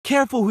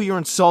careful who you're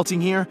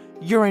insulting here.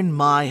 You're in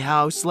my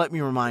house, let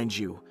me remind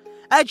you.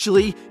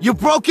 Actually, you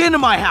broke into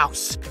my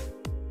house!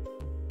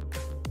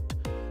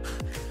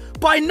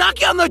 By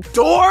knocking on the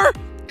door?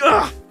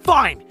 Ugh,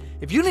 fine.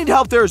 If you need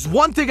help, there's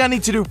one thing I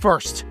need to do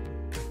first.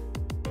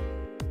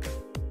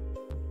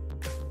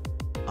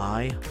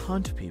 I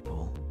hunt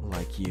people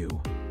like you.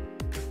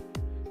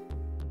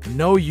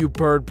 No, you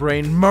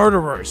bird-brained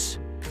murderers!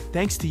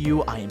 Thanks to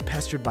you, I am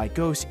pestered by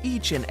ghosts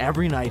each and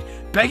every night,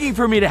 begging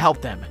for me to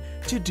help them,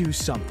 to do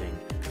something.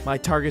 My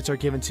targets are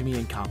given to me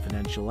in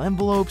confidential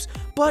envelopes,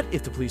 but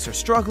if the police are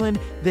struggling,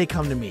 they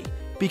come to me.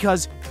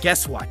 Because,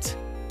 guess what?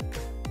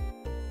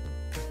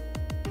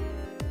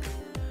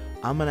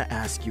 I'm gonna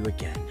ask you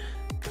again.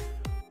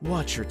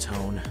 Watch your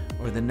tone,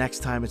 or the next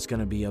time it's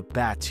gonna be a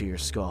bat to your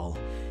skull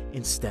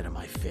instead of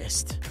my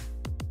fist.